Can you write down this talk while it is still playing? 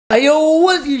Hey yo,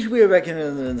 what is YouTube? We're back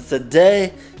in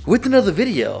today with another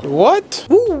video. What?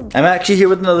 Woo! I'm actually here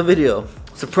with another video.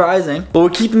 Surprising, but we're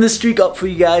keeping this streak up for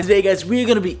you guys. Today, guys, we're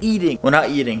gonna be eating. Well, not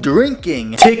eating,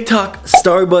 drinking TikTok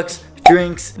Starbucks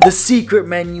drinks, the secret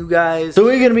menu, guys. So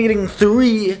we're gonna be getting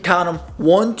three, count them,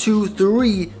 1, 2,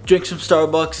 3 drinks from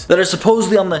Starbucks that are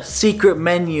supposedly on the secret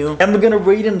menu, and we're gonna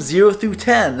rate them 0 through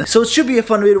 10. So it should be a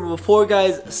fun video. Before,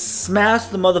 guys, smash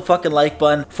the motherfucking like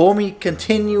button for me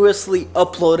continuously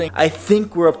uploading. I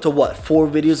think we're up to what, 4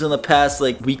 videos in the past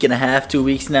like week and a half, 2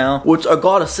 weeks now, which I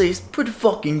gotta say is pretty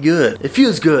fucking good. It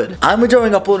feels good. I'm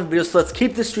enjoying uploading videos, so let's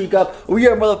keep this streak up. We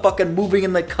are motherfucking moving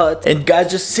in the cut, and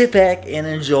guys, just sit back and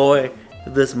enjoy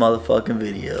this motherfucking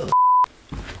video.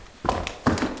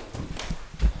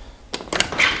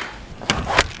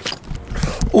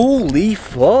 Holy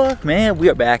fuck, man, we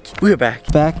are back. We are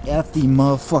back. Back at the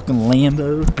motherfucking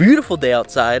Lambo. Beautiful day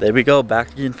outside. There we go,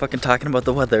 back again fucking talking about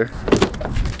the weather.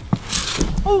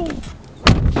 Oh.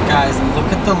 Guys, look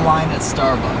at the line at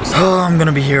Starbucks. Oh, I'm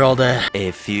gonna be here all day. A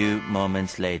few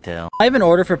moments later. I have an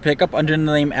order for pickup under the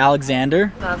name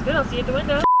Alexander. Sounds good, I'll see you at the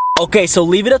window. Okay, so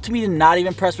leave it up to me to not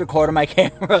even press record on my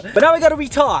camera. But now we gotta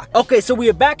re-talk. Okay, so we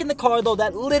are back in the car though.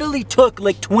 That literally took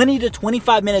like 20 to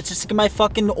 25 minutes just to get my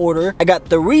fucking order. I got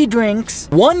 3 drinks.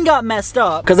 One got messed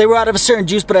up because they were out of a certain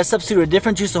juice, but I substituted a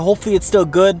different juice, so hopefully it's still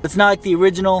good. It's not like the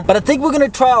original. But I think we're gonna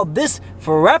try out this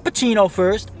Frappuccino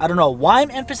first. I don't know why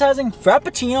I'm emphasizing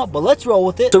Frappuccino, but let's roll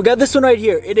with it. So we got this one right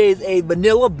here. It is a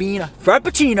vanilla bean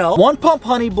Frappuccino. 1 pump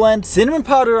honey blend, cinnamon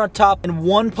powder on top, and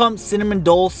 1 pump cinnamon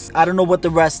dulce. I don't know what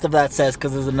the rest of that says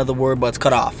because there's another word, but it's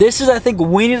cut off. This is, I think,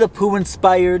 Winnie the Pooh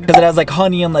inspired because it has like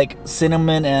honey and like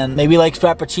cinnamon and maybe like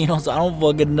Frappuccinos. I don't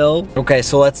fucking know. Okay,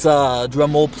 so let's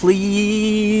drum roll,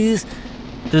 please.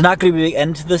 There's not gonna be a big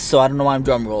end to this, so I don't know why I'm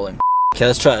drum rolling. Okay,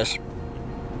 let's try this.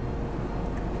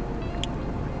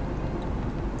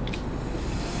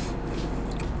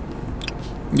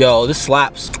 Yo, this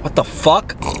slaps. What the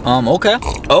fuck? Okay.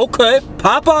 Okay.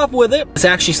 Pop off with it. This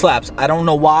actually slaps. I don't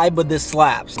know why, but this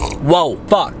slaps. Whoa,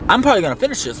 fuck. I'm probably gonna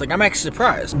finish this. Like, I'm actually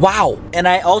surprised. Wow. And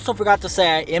I also forgot to say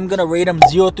I am gonna rate them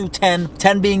 0 through 10.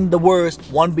 10 being the worst,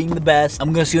 1 being the best.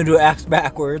 I'm gonna see you do ass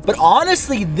backwards. But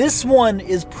honestly, this one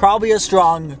is probably a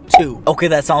strong 2. Okay,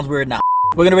 that sounds weird now.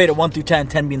 We're gonna rate it 1 through 10,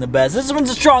 10 being the best. This one's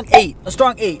a strong 8. A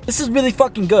strong 8. This is really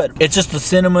fucking good. It's just the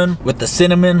cinnamon with the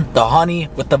cinnamon, the honey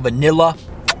with the vanilla.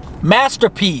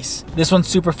 Masterpiece. This one's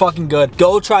super fucking good.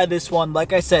 Go try this one.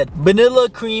 Like I said, vanilla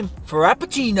cream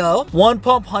Frappuccino, 1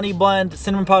 pump honey blend,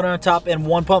 cinnamon powder on top, and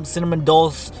 1 pump cinnamon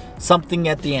dulce, something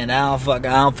at the end. I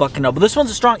don't fucking know. But this one's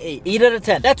a strong 8. 8 out of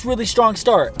 10. That's really strong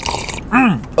start.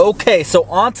 Okay, so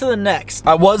on to the next.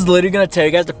 I was literally gonna tell you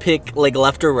guys to pick like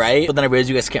left or right, but then I realized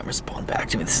you guys can't respond back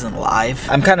to me. This isn't live.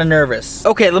 I'm kind of nervous.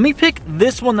 Okay, let me pick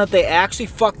this one that they actually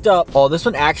fucked up. Oh, this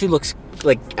one actually looks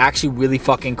like actually really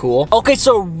fucking cool. Okay,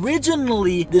 so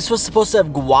originally this was supposed to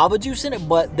have guava juice in it,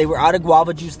 but they were out of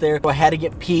guava juice there, so I had to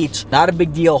get peach. Not a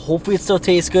big deal. Hopefully it still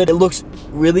tastes good. It looks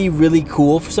really, really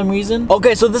cool for some reason.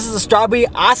 Okay, so this is a strawberry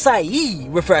acai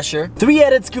refresher. 3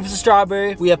 added scoops of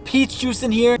strawberry. We have peach juice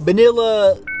in here,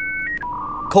 vanilla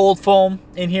cold foam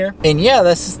in here, and yeah,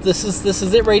 this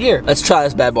is it right here. Let's try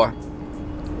this bad boy.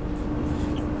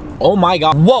 Oh my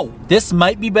god. Whoa, this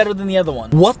might be better than the other one.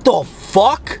 What the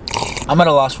fuck? I'm at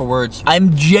a loss for words.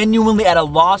 I'm genuinely at a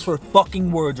loss for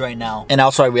fucking words right now. And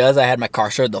also I realized I had my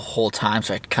car started the whole time,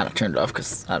 so I kind of turned it off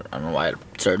because I don't know why it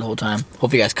started the whole time.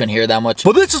 Hope you guys couldn't hear that much.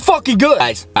 But this is fucking good.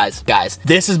 Guys,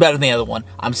 this is better than the other one.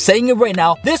 I'm saying it right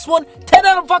now. This one, 10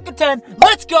 out of fucking 10.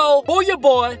 Let's go. For your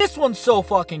boy. This one's so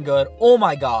fucking good. Oh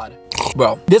my god.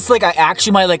 Bro, this like I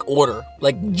actually might like order,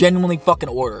 like genuinely fucking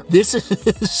order. This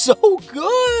is so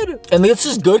good. And this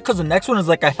is good because the next one is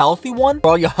like a healthy one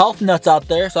for all your health nuts out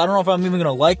there. So I don't know if I'm even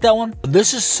gonna like that one, but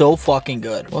this is so fucking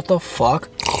good. What the fuck?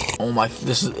 Oh my,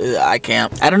 this is, I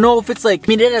can't. I don't know if it's like, I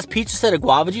mean, it has peach instead of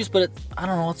guava juice, but I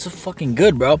don't know, it's so fucking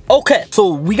good, bro. Okay,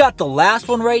 so we got the last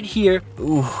one right here.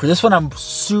 Ooh, this one I'm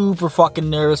super fucking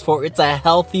nervous for. It's a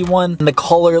healthy one, and the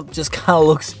color just kind of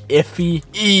looks iffy.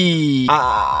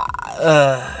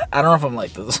 I don't know if I'm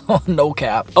like this. No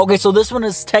cap. Okay, so this one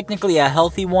is technically a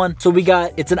healthy one. So we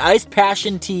got, it's an iced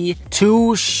passion tea,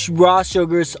 2 raw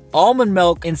sugars, almond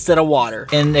milk instead of water.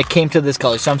 And it came to this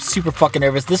color, so I'm super fucking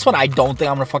nervous. This one I don't think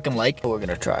I'm gonna fucking like, but we're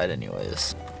gonna try it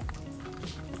anyways.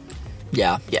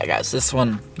 Yeah, guys, this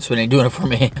one ain't doing it for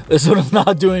me. This one is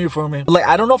not doing it for me. Like,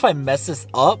 I don't know if I messed this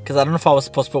up, because I don't know if I was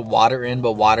supposed to put water in,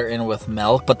 but water in with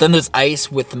milk. But then there's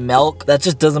ice with milk. That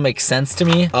just doesn't make sense to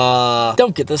me.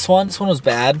 Don't get this one. This one was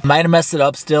bad. Might have messed it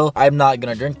up still. I'm not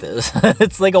gonna drink this.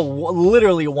 It's like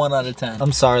literally 1 out of 10.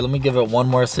 I'm sorry, let me give it one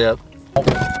more sip.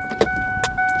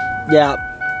 Yeah.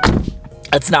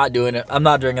 That's not doing it. I'm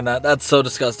not drinking that. That's so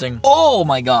disgusting. Oh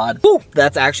my god. Woo,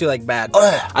 that's actually like bad.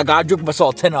 Ugh, I gotta drink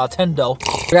myself 10 out of 10 though.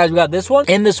 Guys, we got this one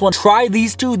and this one. Try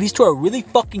these two. These two are really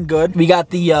fucking good. We got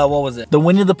the, what was it? The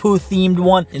Winnie the Pooh themed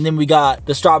one. And then we got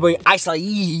the strawberry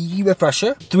acai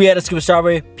refresher. 3-ounce scoop of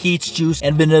strawberry, peach juice,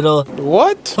 and vanilla.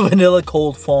 What? Vanilla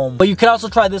cold foam. But you can also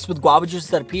try this with guava juice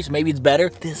instead of peach. Maybe it's better.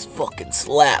 This fucking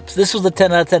slaps. This was a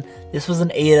 10 out of 10. This was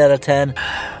an 8 out of 10.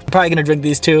 I'm probably gonna drink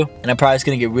these two. And I'm probably just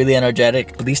gonna get really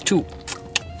energetic. But these two.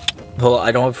 Hold on,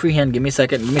 I don't have a free hand. Give me a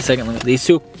second. Give me a second. These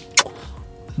two.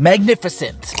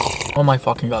 Magnificent. Oh my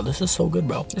fucking god, this is so good,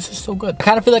 bro. This is so good. I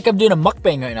kind of feel like I'm doing a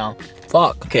mukbang right now.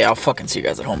 Fuck. Okay, I'll fucking see you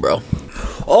guys at home, bro.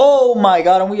 Oh my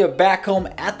god, and we are back home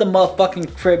at the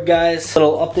motherfucking crib, guys.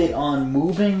 Little update on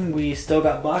moving. We still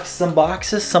got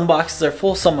boxes. Some boxes are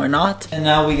full, some are not. And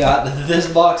now we got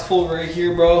this box full right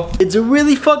here, bro. It's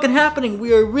really fucking happening.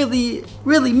 We are really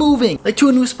moving, like, to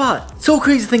a new spot. So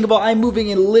crazy to think about. I'm moving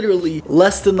in literally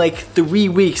less than like 3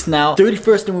 weeks now.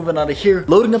 31st, I'm moving out of here,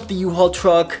 loading up the U-Haul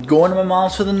truck, going to my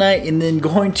mom's for the night, and then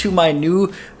going to my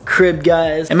new crib,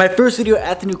 guys. And my first video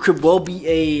at the new crib will be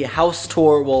a house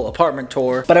tour, well, apartment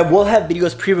tour, but I will have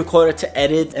videos pre-recorded to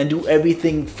edit and do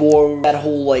everything for that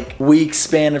whole like week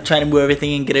span of trying to move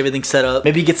everything and get everything set up.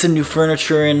 Maybe get some new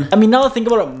furniture in. I mean, now that I think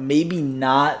about it, maybe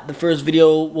not the first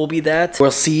video will be that.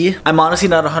 We'll see. I'm honestly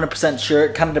not 100% sure.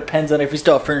 It kind of depends on if we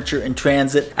still have furniture in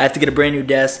transit. I have to get a brand new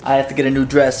desk. I have to get a new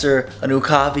dresser, a new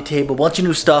coffee table, a bunch of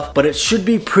new stuff, but it should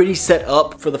be pretty set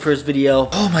up for the first video.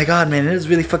 Oh my god, man, it is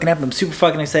really fucking happening. I'm super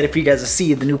fucking excited for you guys to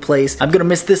see the new place. I'm gonna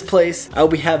miss this place. I'll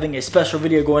be having a special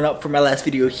video going up for my last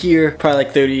video here, probably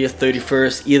like 30th,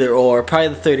 31st, either or, probably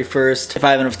the 31st if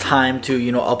I have enough time to,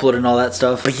 you know, upload and all that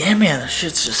stuff. But yeah, man, that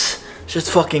shit's just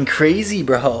fucking crazy,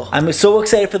 bro. I'm so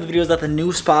excited for the videos at the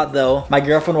new spot, though. My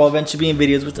girlfriend will eventually be in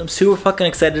videos, which I'm super fucking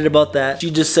excited about that.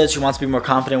 She just said she wants to be more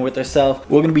confident with herself.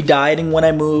 We're gonna be dieting when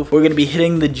I move. We're gonna be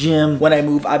hitting the gym when I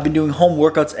move. I've been doing home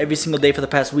workouts every single day for the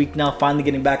past week now, finally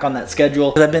getting back on that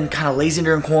schedule. Because I've been kind of lazy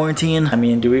during quarantine. I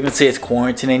mean, do we even say it's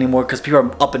quarantine anymore? Because people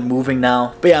are up and moving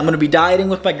now. But yeah, I'm gonna be dieting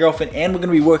with my girlfriend, and we're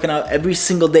gonna be working out every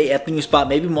single day at the new spot,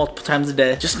 maybe multiple times a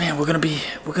day. Just, man, we're gonna be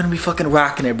fucking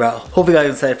rocking it, bro. Hope you guys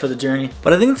are excited for the journey.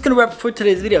 But I think that's gonna wrap it for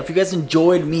today's video. If you guys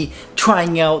enjoyed me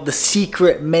trying out the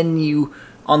secret menu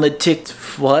on the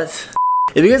what?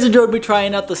 If you guys enjoyed me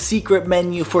trying out the secret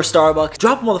menu for Starbucks,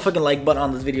 drop a motherfucking like button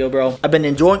on this video, bro. I've been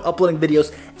enjoying uploading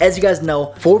videos. As you guys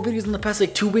know, 4 videos in the past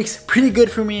like 2 weeks, pretty good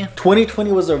for me.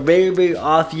 2020 was a very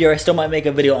off year. I still might make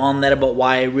a video on that about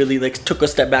why I really like took a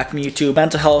step back from YouTube.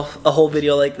 Mental health, a whole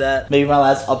video like that. Maybe my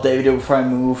last update video before I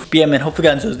move. But yeah, man, hopefully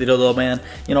you guys enjoyed this video though, man.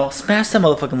 You know, smash that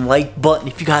motherfucking like button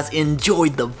if you guys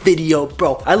enjoyed the video,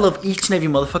 bro. I love each and every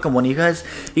motherfucking one of you guys.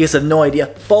 You guys have no idea.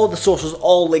 Follow the socials,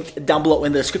 all linked down below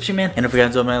in the description, man. And if you guys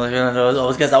enjoyed my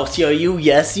like, guys, I'll see you.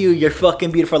 Yes, you're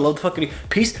fucking beautiful. I love the fucking you.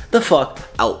 Peace the fuck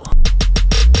out.